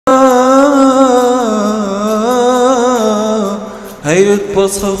هيوت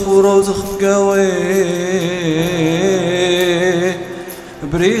بصخ وروزخ قوي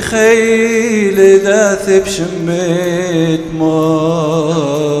بريخي لداث بشميت ماريا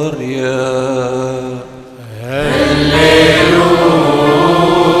هللويا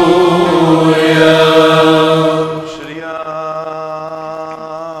شريا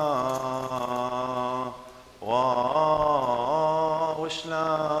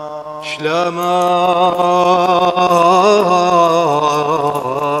وشلام شلاما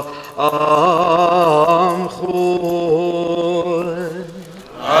أمخول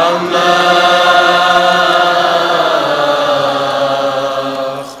عماخ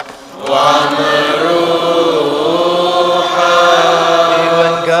وعمروحا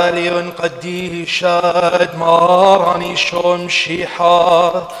إيوانجاليون قديشاد ماراني شوم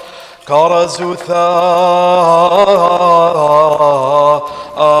شيحا كارزوثا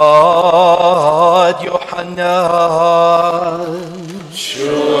آد يوحنان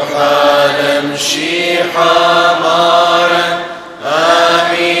شوحا لمشيحا مارا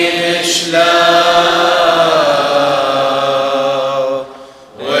آمين شلا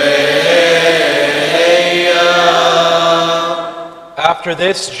After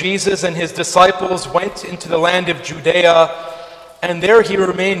this, Jesus and his disciples went into the land of Judea, and there he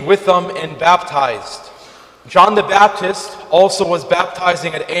remained with them and baptized. John the Baptist also was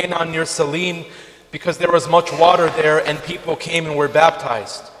baptizing at Aenon near Salim, because there was much water there, and people came and were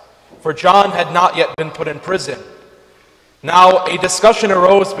baptized. For John had not yet been put in prison. Now a discussion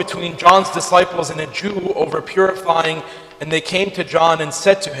arose between John's disciples and a Jew over purifying, and they came to John and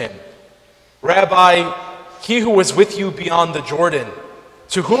said to him, "Rabbi, he who was with you beyond the Jordan,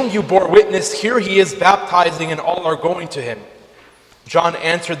 to whom you bore witness, here he is baptizing, and all are going to him." John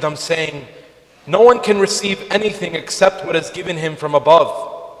answered them, saying, "No one can receive anything except what is given him from above.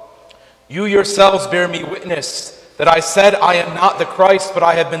 You yourselves bear me witness that I said I am not the Christ, but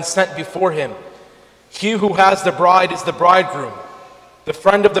I have been sent before him. He who has the bride is the bridegroom. The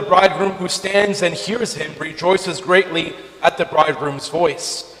friend of the bridegroom who stands and hears him rejoices greatly at the bridegroom's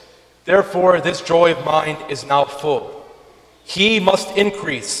voice. Therefore this joy of mine is now full. He must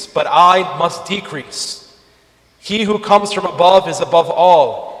increase, but I must decrease. He who comes from above is above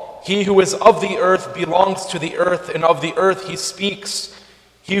all. He who is of the earth belongs to the earth, and of the earth he speaks.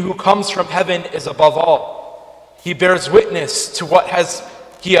 He who comes from heaven is above all. He bears witness to what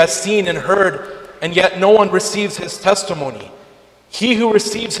he has seen and heard, and yet no one receives his testimony. He who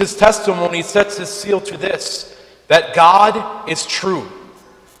receives his testimony sets his seal to this, that God is true.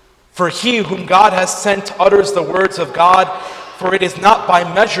 For he whom God has sent utters the words of God, for it is not by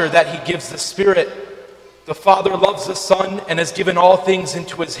measure that he gives the Spirit. The Father loves the Son and has given all things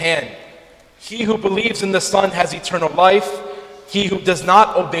into his hand. He who believes in the Son has eternal life. He who does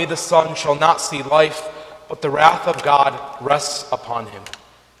not obey the Son shall not see life, but the wrath of God rests upon him."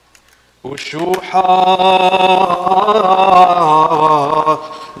 وشوحا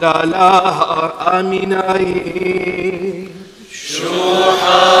لا لا أميناي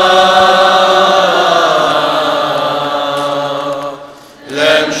شوحا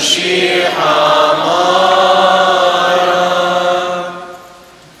لمشيحا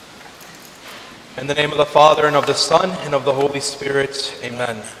In the name of the Father, and of the Son, and of the Holy Spirit,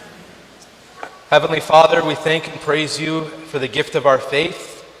 amen. Heavenly Father, we thank and praise you for the gift of our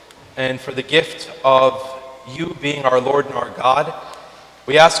faith and for the gift of you being our Lord and our God.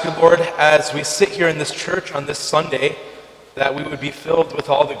 We ask you, Lord, as we sit here in this church on this Sunday, that we would be filled with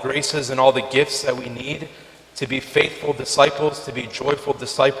all the graces and all the gifts that we need to be faithful disciples, to be joyful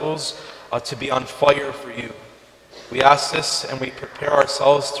disciples, to be on fire for you. We ask this and we prepare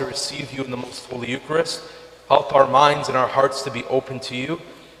ourselves to receive you in the most holy Eucharist. Help our minds and our hearts to be open to you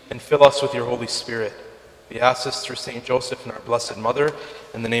and fill us with your Holy Spirit. We ask this through St. Joseph and our Blessed Mother,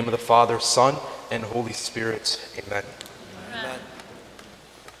 in the name of the Father, Son, and Holy Spirit. Amen. Amen.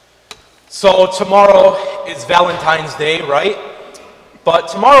 So tomorrow is Valentine's Day, right? But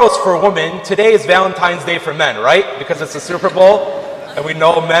tomorrow's for women. Today is Valentine's Day for men, right? Because it's the Super Bowl, and we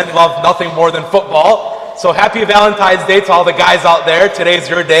know men love nothing more than football. So happy Valentine's Day to all the guys out there. Today's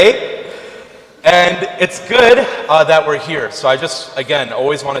your day. And it's good that we're here. So I just, again,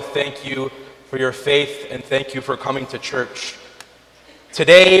 always want to thank you for your faith and thank you for coming to church.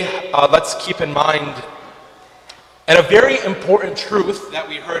 Today, let's keep in mind and a very important truth that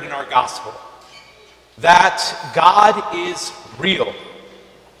we heard in our gospel, that God is real.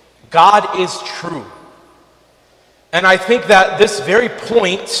 God is true. And I think that this very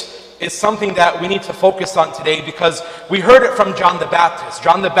point is something that we need to focus on today, because we heard it from John the Baptist.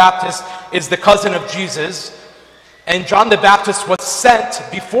 John the Baptist is the cousin of Jesus, and John the Baptist was sent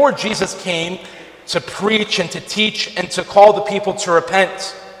before Jesus came to preach and to teach and to call the people to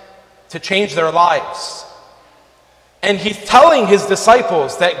repent, to change their lives. And he's telling his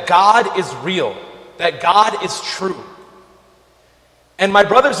disciples that God is real, that God is true. And my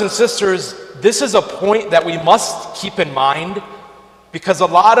brothers and sisters, this is a point that we must keep in mind because a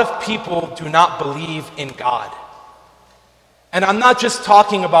lot of people do not believe in God. And I'm not just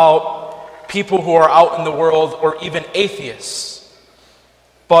talking about people who are out in the world or even atheists.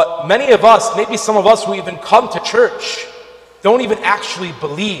 But many of us, maybe some of us who even come to church, don't even actually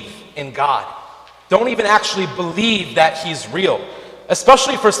believe in God. Don't even actually believe that he's real.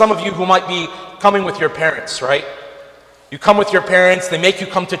 Especially for some of you who might be coming with your parents, right? You come with your parents, they make you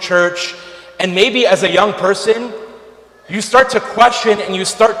come to church, and maybe as a young person, you start to question and you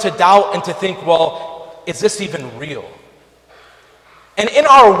start to doubt and to think, well, is this even real? And in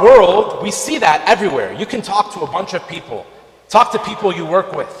our world, we see that everywhere. You can talk to a bunch of people. Talk to people you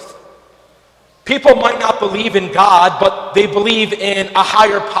work with. People might not believe in God, but they believe in a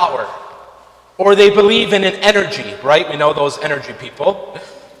higher power. Or they believe in an energy, right? We know those energy people.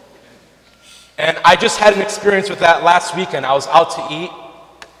 And I just had an experience with that last weekend. I was out to eat.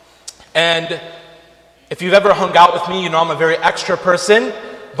 And if you've ever hung out with me, you know I'm a very extra person.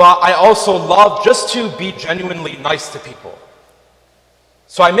 But I also love just to be genuinely nice to people.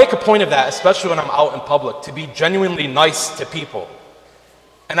 So I make a point of that, especially when I'm out in public, to be genuinely nice to people.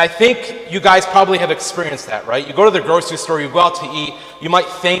 And I think you guys probably have experienced that, right? You go to the grocery store, you go out to eat, you might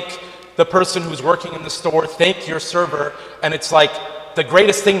thank the person who's working in the store, thank your server, and it's like the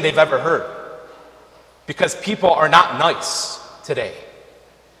greatest thing they've ever heard. Because people are not nice today.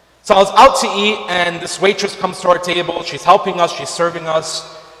 So I was out to eat, and this waitress comes to our table, she's helping us, she's serving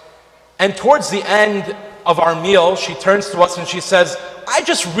us. And towards the end of our meal, she turns to us and she says, I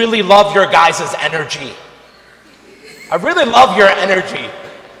just really love your guys' energy. I really love your energy.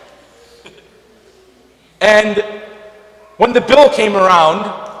 And when the bill came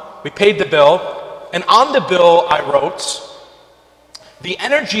around, we paid the bill, and on the bill I wrote, the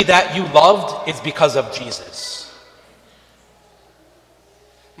energy that you loved is because of Jesus.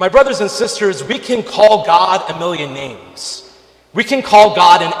 My brothers and sisters, we can call God a million names. We can call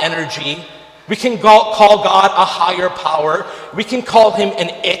God an energy. We can call God a higher power. We can call him an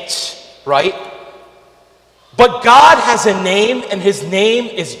it, right? But God has a name, and his name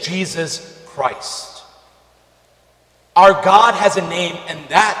is Jesus Christ. Our God has a name, and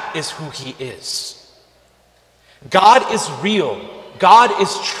that is who he is. God is real. God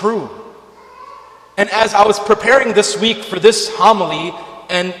is true. And as I was preparing this week for this homily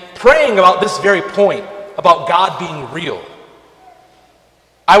and praying about this very point, about God being real,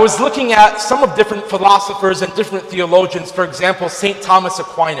 I was looking at some of different philosophers and different theologians. For example, St. Thomas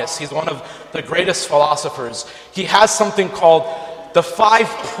Aquinas. He's one of the greatest philosophers. He has something called the 5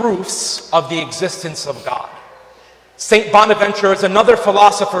 proofs of the existence of God. St. Bonaventure is another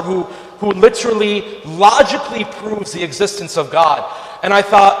philosopher who literally logically proves the existence of God. And I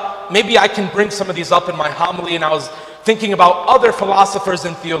thought, maybe I can bring some of these up in my homily, and I was thinking about other philosophers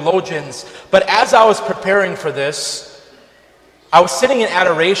and theologians. But as I was preparing for this, I was sitting in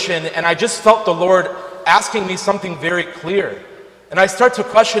adoration, and I just felt the Lord asking me something very clear. And I start to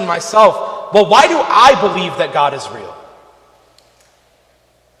question myself, well, why do I believe that God is real?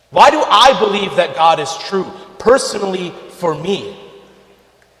 Why do I believe that God is true, personally for me?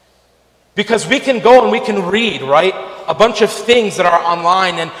 Because we can go and we can read, right, a bunch of things that are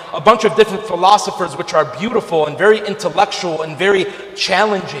online and a bunch of different philosophers which are beautiful and very intellectual and very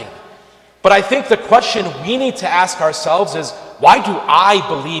challenging. But I think the question we need to ask ourselves is, why do I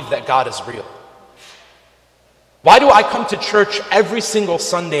believe that God is real? Why do I come to church every single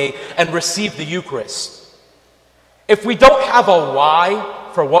Sunday and receive the Eucharist? If we don't have a why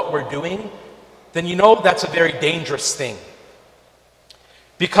for what we're doing, then you know that's a very dangerous thing.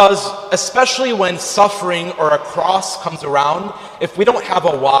 Because especially when suffering or a cross comes around, if we don't have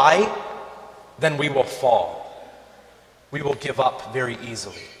a why, then we will fall. We will give up very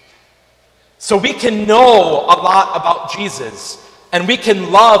easily. So we can know a lot about Jesus, and we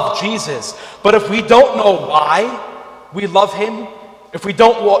can love Jesus, but if we don't know why we love him, if we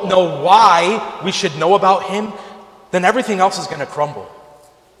don't know why we should know about him, then everything else is going to crumble.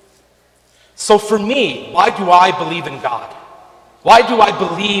 So for me, why do I believe in God? Why do I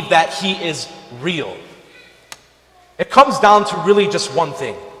believe that he is real? It comes down to really just one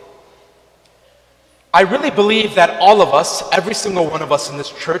thing. I really believe that all of us, every single one of us in this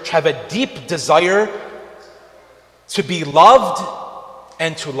church, have a deep desire to be loved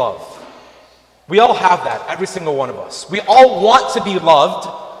and to love. We all have that, every single one of us. We all want to be loved,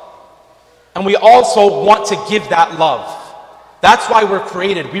 and we also want to give that love. That's why we're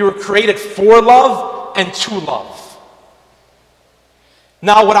created. We were created for love and to love.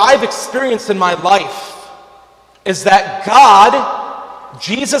 Now, what I've experienced in my life is that God,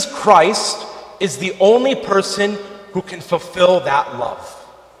 Jesus Christ, is the only person who can fulfill that love.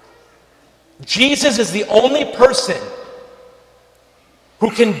 Jesus is the only person who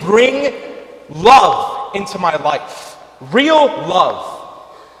can bring love into my life. Real love.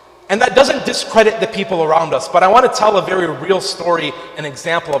 And that doesn't discredit the people around us, but I want to tell a very real story, an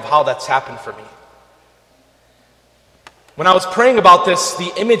example of how that's happened for me. When I was praying about this,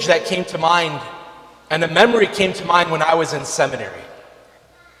 the image that came to mind and the memory came to mind when I was in seminary.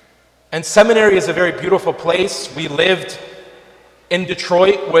 And seminary is a very beautiful place. We lived in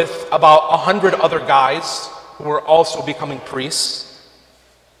Detroit with about 100 other guys who were also becoming priests.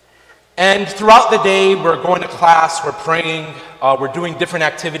 And throughout the day, we're going to class, we're praying, we're doing different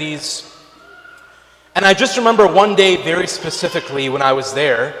activities. And I just remember one day very specifically when I was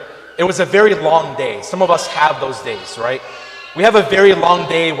there, it was a very long day. Some of us have those days, right? We have a very long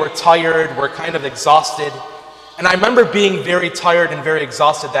day, we're tired, we're kind of exhausted. And I remember being very tired and very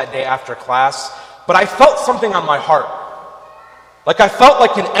exhausted that day after class, but I felt something on my heart. Like I felt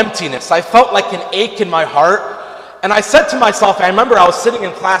like an emptiness, I felt like an ache in my heart. And I said to myself, I remember I was sitting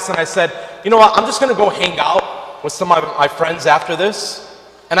in class and I said, you know what, I'm just gonna go hang out with some of my friends after this.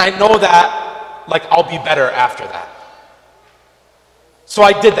 And I know that, like, I'll be better after that. So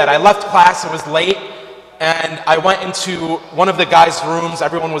I did that. I left class, it was late, and I went into one of the guys' rooms.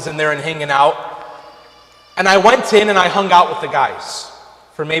 Everyone was in there and hanging out. And I went in and I hung out with the guys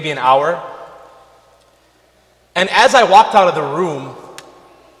for maybe an hour. And as I walked out of the room,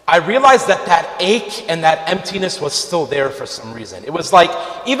 I realized that that ache and that emptiness was still there for some reason. It was like,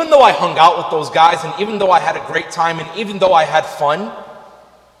 even though I hung out with those guys, and even though I had a great time, and even though I had fun,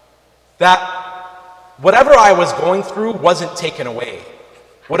 that whatever I was going through wasn't taken away.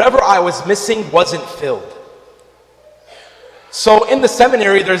 Whatever I was missing wasn't filled. So in the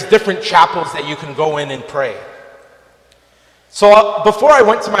seminary, there's different chapels that you can go in and pray. So before I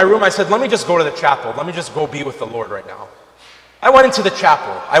went to my room, I said, let me just go to the chapel. Let me just go be with the Lord right now. I went into the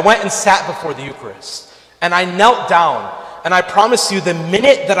chapel. I went and sat before the Eucharist. And I knelt down. And I promise you, the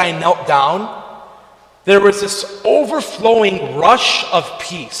minute that I knelt down, there was this overflowing rush of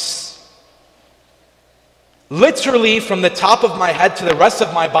peace. Literally, from the top of my head to the rest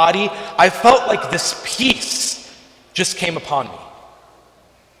of my body, I felt like this peace just came upon me.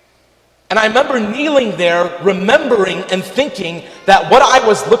 And I remember kneeling there, remembering and thinking that what I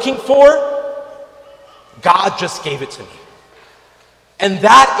was looking for, God just gave it to me. And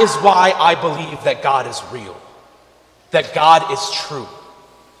that is why I believe that God is real, that God is true.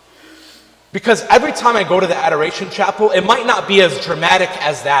 Because every time I go to the Adoration Chapel, it might not be as dramatic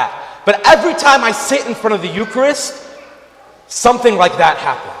as that, but every time I sit in front of the Eucharist, something like that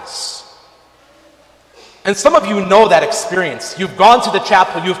happens. And some of you know that experience. You've gone to the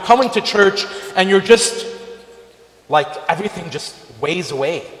chapel, you've come into church, and you're just like, everything just weighs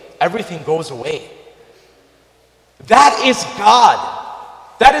away. Everything goes away. That is God.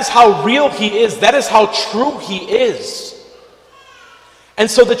 That is how real He is. That is how true He is. And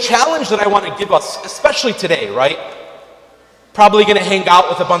so the challenge that I want to give us, especially today, right? Probably going to hang out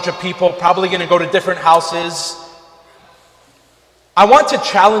with a bunch of people, probably going to go to different houses. I want to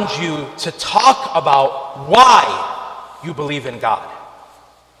challenge you to talk about why you believe in God.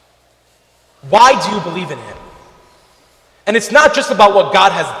 Why do you believe in Him? And it's not just about what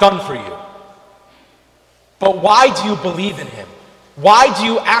God has done for you, but why do you believe in Him? Why do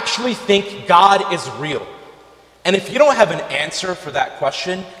you actually think God is real? And if you don't have an answer for that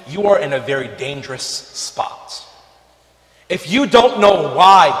question, you are in a very dangerous spot. If you don't know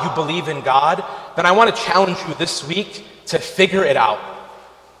why you believe in God, then I want to challenge you this week to figure it out.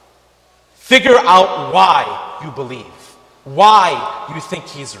 Figure out why you believe, why you think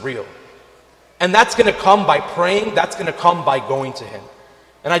He's real. And that's going to come by praying, that's going to come by going to Him.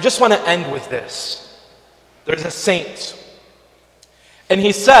 And I just want to end with this. There's a saint, and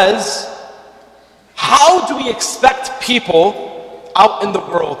he says, how do we expect people out in the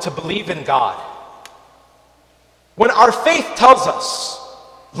world to believe in God when our faith tells us,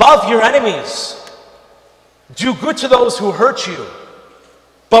 love your enemies, do good to those who hurt you,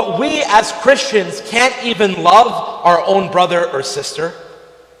 but we as Christians can't even love our own brother or sister?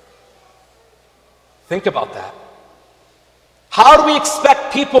 Think about that. How do we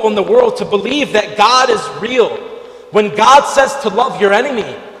expect people in the world to believe that God is real when God says to love your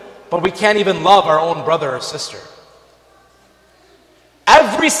enemy, but we can't even love our own brother or sister?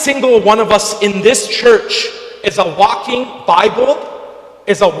 Every single one of us in this church is a walking Bible,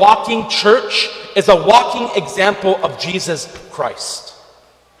 is a walking church, is a walking example of Jesus Christ.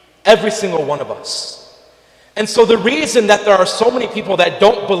 Every single one of us. And so the reason that there are so many people that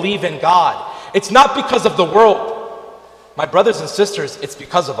don't believe in God, it's not because of the world. My brothers and sisters, it's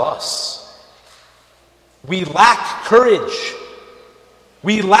because of us. We lack courage.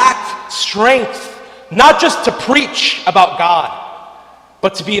 We lack strength, not just to preach about God,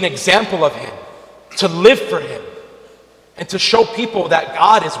 but to be an example of Him, to live for Him, and to show people that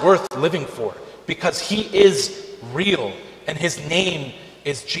God is worth living for because He is real and His name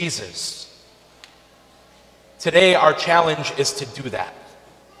is Jesus. Today, our challenge is to do that.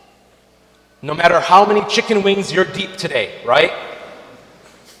 No matter how many chicken wings you're deep today, right?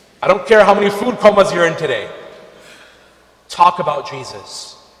 I don't care how many food comas you're in today. Talk about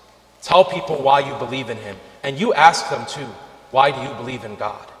Jesus. Tell people why you believe in Him. And you ask them too, why do you believe in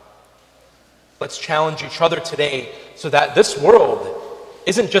God? Let's challenge each other today so that this world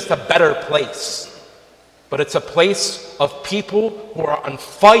isn't just a better place, but it's a place of people who are on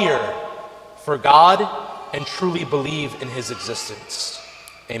fire for God and truly believe in His existence.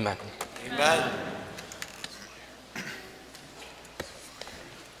 Amen. Amen.